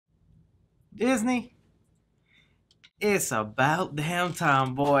Disney, it's about damn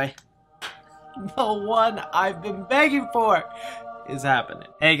time, boy. The one I've been begging for is happening.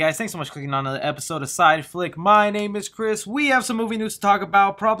 Hey guys, thanks so much for clicking on another episode of Side Flick. My name is Chris. We have some movie news to talk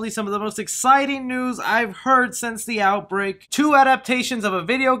about, probably some of the most exciting news I've heard since the outbreak. 2 adaptations of a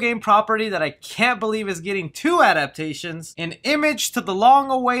video game property that I can't believe is getting 2 adaptations. An image to the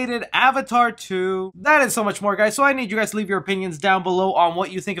long-awaited Avatar 2. That and so much more, guys, so I need you guys to leave your opinions down below on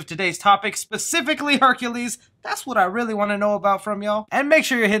what you think of today's topic, specifically Hercules. That's what I really want to know about from y'all. And make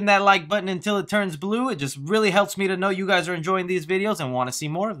sure you're hitting that like button until it turns blue. It just really helps me to know you guys are enjoying these videos and want to see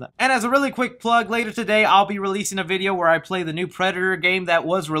more of them. And as a really quick plug, later today I'll be releasing a video where I play the new Predator game that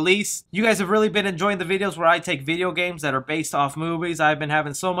was released. You guys have really been enjoying the videos where I take video games that are based off movies. I've been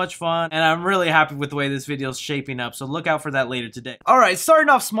having so much fun, and I'm really happy with the way this video is shaping up, so look out for that later today. Alright, starting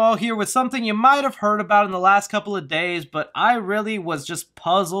off small here with something you might have heard about in the last couple of days, but I really was just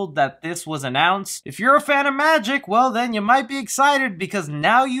puzzled that this was announced. If you're a fan of magic, well then you might be excited, because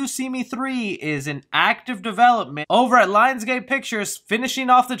Now You See Me 3 is in active development over at Lionsgate Pictures, finishing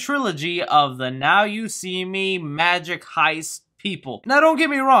off the trilogy of the Now You See Me magic heist people. Now don't get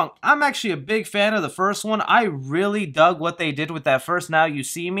me wrong, I'm actually a big fan of the first one. I really dug what they did with that first Now You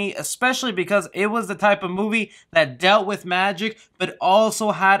See Me, especially because it was the type of movie that dealt with magic, but also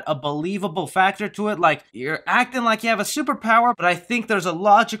had a believable factor to it. Like, you're acting like you have a superpower, but I think there's a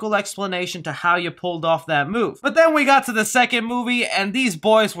logical explanation to how you pulled off that move. But then we got to the second movie, and these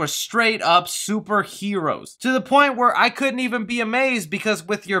boys were straight up superheroes. To the point where I couldn't even be amazed, because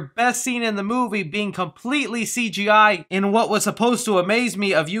with your best scene in the movie being completely CGI in what was supposed to amaze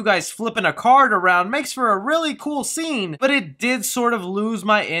me of you guys flipping a card around, makes for a really cool scene, but it did sort of lose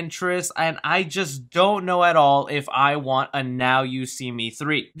my interest, and I just don't know at all if I want a Now You See Me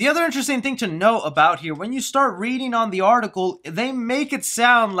 3. The other interesting thing to note about here, when you start reading on the article, they make it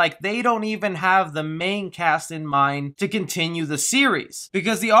sound like they don't even have the main cast in mind to continue the series,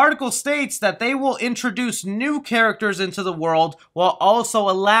 because the article states that they will introduce new characters into the world while also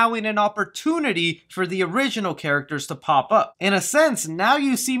allowing an opportunity for the original characters to pop up. In a sense, Now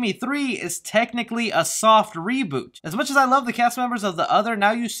You See Me 3 is technically a soft reboot. As much as I love the cast members of the other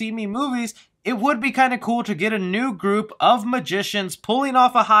Now You See Me movies, it would be kind of cool to get a new group of magicians pulling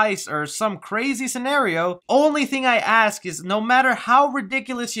off a heist or some crazy scenario. Only thing I ask is, no matter how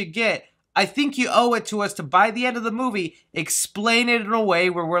ridiculous you get, I think you owe it to us to, by the end of the movie, explain it in a way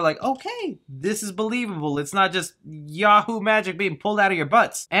where we're like, okay, this is believable. It's not just Yahoo magic being pulled out of your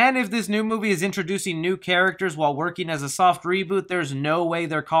butts. And if this new movie is introducing new characters while working as a soft reboot, there's no way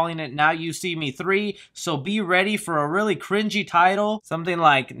they're calling it Now You See Me 3. So be ready for a really cringy title. Something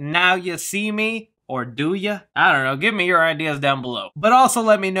like Now You See Me. Or do ya? I don't know, give me your ideas down below. But also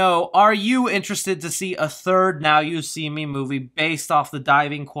let me know, are you interested to see a third Now You See Me movie based off the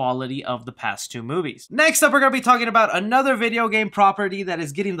diving quality of the past 2 movies? Next up, we're going to be talking about another video game property that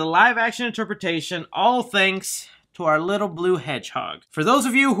is getting the live action interpretation, all thanks to our little blue hedgehog. For those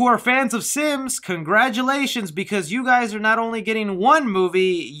of you who are fans of Sims, congratulations, because you guys are not only getting 1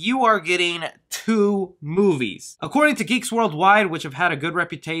 movie, you are getting 2 movies. According to Geeks Worldwide, which have had a good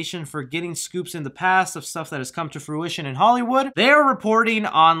reputation for getting scoops in the past of stuff that has come to fruition in Hollywood, they are reporting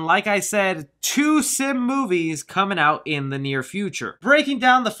on, like I said, 2 Sim movies coming out in the near future. Breaking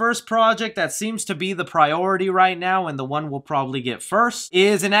down the first project that seems to be the priority right now, and the one we'll probably get first,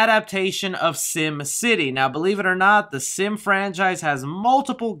 is an adaptation of SimCity. Now, believe it or not, the Sim franchise has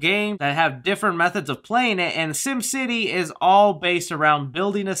multiple games that have different methods of playing it, and SimCity is all based around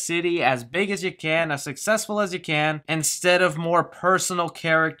building a city as big as you can, as successful as you can, instead of more personal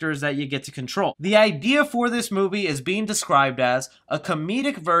characters that you get to control. The idea for this movie is being described as a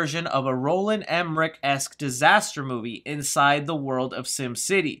comedic version of a Roland Emmerich-esque disaster movie inside the world of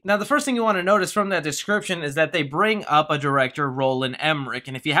SimCity. Now, the first thing you want to notice from that description is that they bring up a director, Roland Emmerich,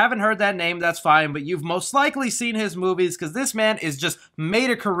 and if you haven't heard that name, that's fine, but you've most likely seen his movies, because this man is just made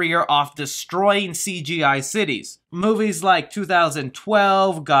a career off destroying CGI cities. Movies like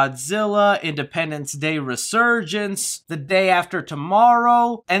 2012, Godzilla, Independence Day Resurgence, The Day After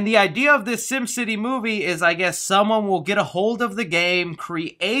Tomorrow. And the idea of this SimCity movie is, I guess, someone will get a hold of the game,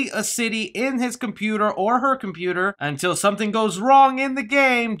 create a city in his computer or her computer until something goes wrong in the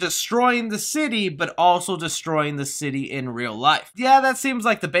game, destroying the city, but also destroying the city in real life. Yeah, that seems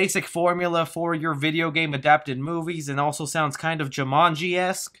like the basic formula for your video game adapted movies, and also sounds kind of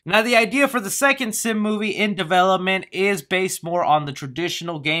Jumanji-esque. Now, the idea for the second Sim movie in development development is based more on the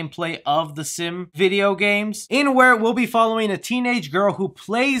traditional gameplay of the Sim video games, in where we'll be following a teenage girl who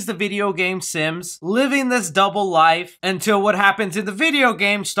plays the video game Sims, living this double life until what happens in the video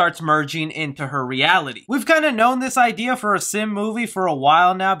game starts merging into her reality. We've kind of known this idea for a Sim movie for a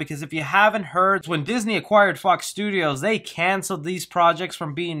while now, because if you haven't heard, when Disney acquired Fox Studios, they canceled these projects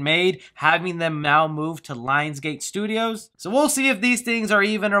from being made, having them now move to Lionsgate Studios. So we'll see if these things are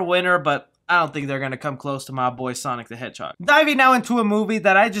even or winner, but I don't think they're going to come close to my boy Sonic the Hedgehog. Diving now into a movie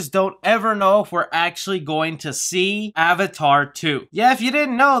that I just don't ever know if we're actually going to see, Avatar 2. Yeah, if you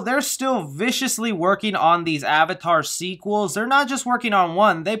didn't know, they're still viciously working on these Avatar sequels. They're not just working on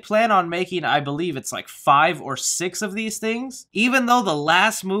one, they plan on making, I believe it's like 5 or 6 of these things. Even though the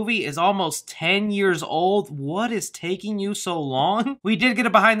last movie is almost 10 years old, what is taking you so long? We did get a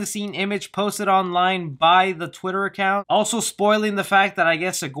behind the scene image posted online by the Twitter account, also spoiling the fact that I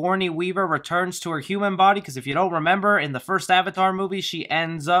guess Sigourney Weaver returns to her human body, because if you don't remember, in the first Avatar movie, she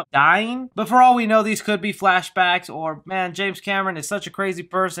ends up dying. But for all we know, these could be flashbacks, or man, James Cameron is such a crazy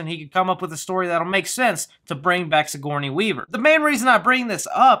person, he could come up with a story that'll make sense to bring back Sigourney Weaver. The main reason I bring this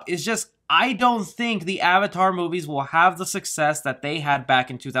up is just I don't think the Avatar movies will have the success that they had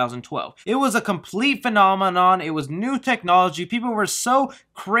back in 2012. It was a complete phenomenon. It was new technology. People were so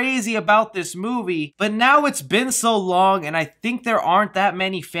crazy about this movie, but now it's been so long, and I think there aren't that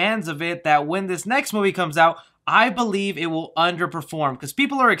many fans of it that when this next movie comes out, I believe it will underperform, because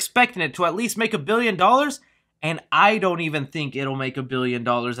people are expecting it to at least make $1 billion, and I don't even think it'll make $1 billion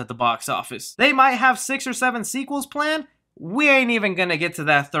at the box office. They might have 6 or 7 sequels planned. We ain't even gonna get to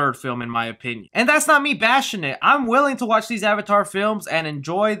that third film, in my opinion. And that's not me bashing it. I'm willing to watch these Avatar films and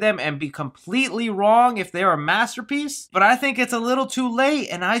enjoy them and be completely wrong if they're a masterpiece. But I think it's a little too late,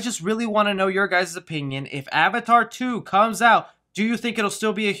 and I just really want to know your guys' opinion. If Avatar 2 comes out, do you think it'll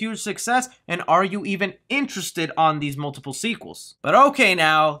still be a huge success? And are you even interested on these multiple sequels? But okay,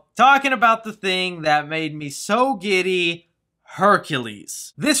 now, talking about the thing that made me so giddy,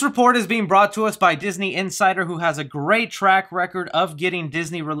 Hercules. This report is being brought to us by Disney Insider, who has a great track record of getting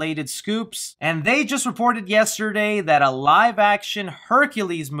Disney-related scoops. And they just reported yesterday that a live-action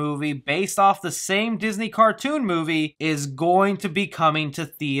Hercules movie based off the same Disney cartoon movie is going to be coming to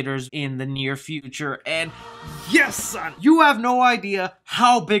theaters in the near future. And yes, son, you have no idea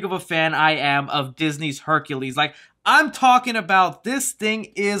how big of a fan I am of Disney's Hercules. Like, I'm talking about, this thing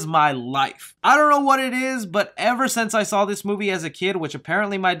is my life. I don't know what it is, but ever since I saw this movie as a kid, which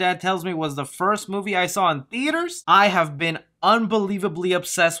apparently my dad tells me was the first movie I saw in theaters, I have been unbelievably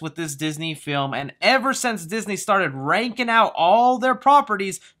obsessed with this Disney film. And ever since Disney started ranking out all their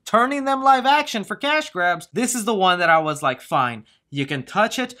properties, turning them live action for cash grabs, this is the one that I was like, fine, you can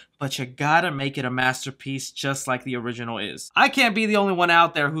touch it, but you gotta make it a masterpiece just like the original is. I can't be the only one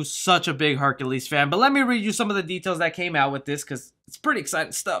out there who's such a big Hercules fan, but let me read you some of the details that came out with this, because it's pretty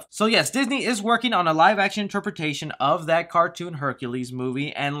exciting stuff. So yes, Disney is working on a live-action interpretation of that cartoon Hercules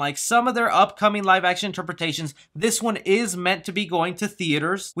movie, and like some of their upcoming live-action interpretations, this one is meant to be going to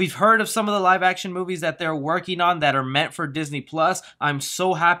theaters. We've heard of some of the live-action movies that they're working on that are meant for Disney Plus. I'm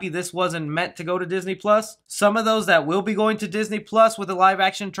so happy this wasn't meant to go to Disney Plus. Some of those that will be going to Disney Plus with a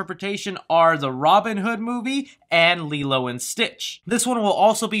live-action interpretation are the Robin Hood movie and Lilo and Stitch. This one will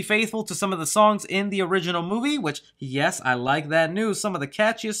also be faithful to some of the songs in the original movie, which, yes, I like that news. Some of the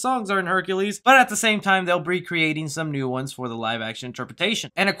catchiest songs are in Hercules, but at the same time, they'll be creating some new ones for the live-action interpretation.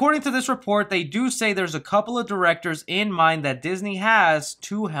 And according to this report, they do say there's a couple of directors in mind that Disney has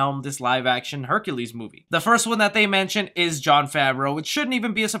to helm this live-action Hercules movie. The first one that they mentioned is Jon Favreau, which shouldn't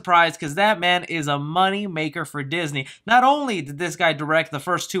even be a surprise because that man is a money maker for Disney. Not only did this guy direct the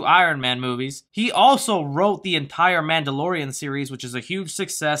first 2 Iron Man movies, he also wrote the entire Mandalorian series, which is a huge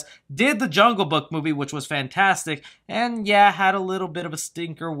success, did the Jungle Book movie, which was fantastic, and yeah, had a little bit of a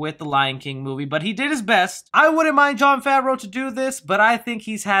stinker with the Lion King movie, but he did his best. I wouldn't mind Jon Favreau to do this, but I think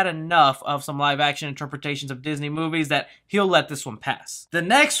he's had enough of some live-action interpretations of Disney movies that he'll let this one pass. The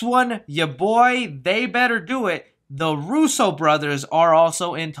next one, ya boy, they better do it. The Russo brothers are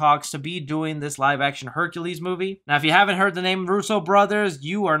also in talks to be doing this live-action Hercules movie. Now, if you haven't heard the name Russo brothers,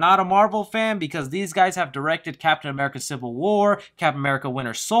 you are not a Marvel fan, because these guys have directed Captain America Civil War, Captain America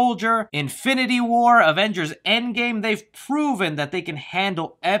Winter Soldier, Infinity War, Avengers Endgame. They've proven that they can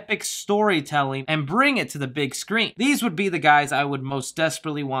handle epic storytelling and bring it to the big screen. These would be the guys I would most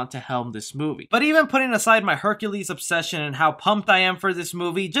desperately want to helm this movie. But even putting aside my Hercules obsession and how pumped I am for this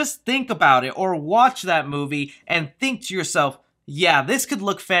movie, just think about it or watch that movie and think to yourself, Yeah, this could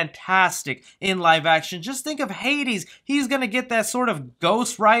look fantastic in live action. Just think of Hades. He's gonna get that sort of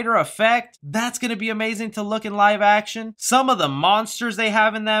Ghost Rider effect. That's gonna be amazing to look in live action. Some of the monsters they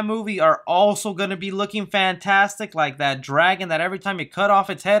have in that movie are also gonna be looking fantastic, like that dragon that every time you cut off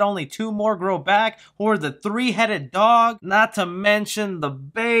its head, only 2 more grow back, or the 3-headed dog. Not to mention the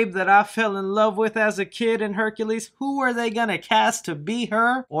babe that I fell in love with as a kid in Hercules. Who are they gonna cast to be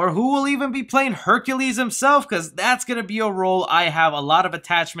her? Or who will even be playing Hercules himself? Because that's gonna be a role I have a lot of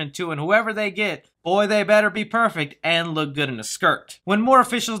attachment to, and whoever they get, boy, they better be perfect and look good in a skirt. When more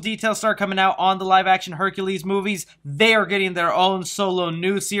official details start coming out on the live-action Hercules movies, they are getting their own solo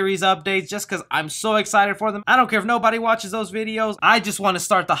news series updates just because I'm so excited for them. I don't care if nobody watches those videos. I just want to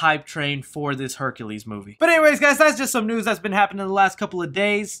start the hype train for this Hercules movie. But anyways, guys, that's just some news that's been happening in the last couple of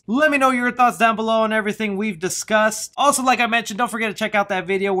days. Let me know your thoughts down below on everything we've discussed. Also, like I mentioned, don't forget to check out that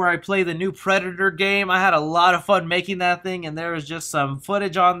video where I play the new Predator game. I had a lot of fun making that thing, and there is just some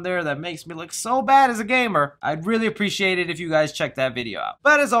footage on there that makes me look so bad as a gamer. I'd really appreciate it if you guys check that video out.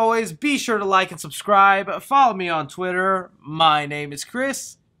 But as always, be sure to like and subscribe. Follow me on Twitter. My name is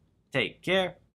Chris. Take care.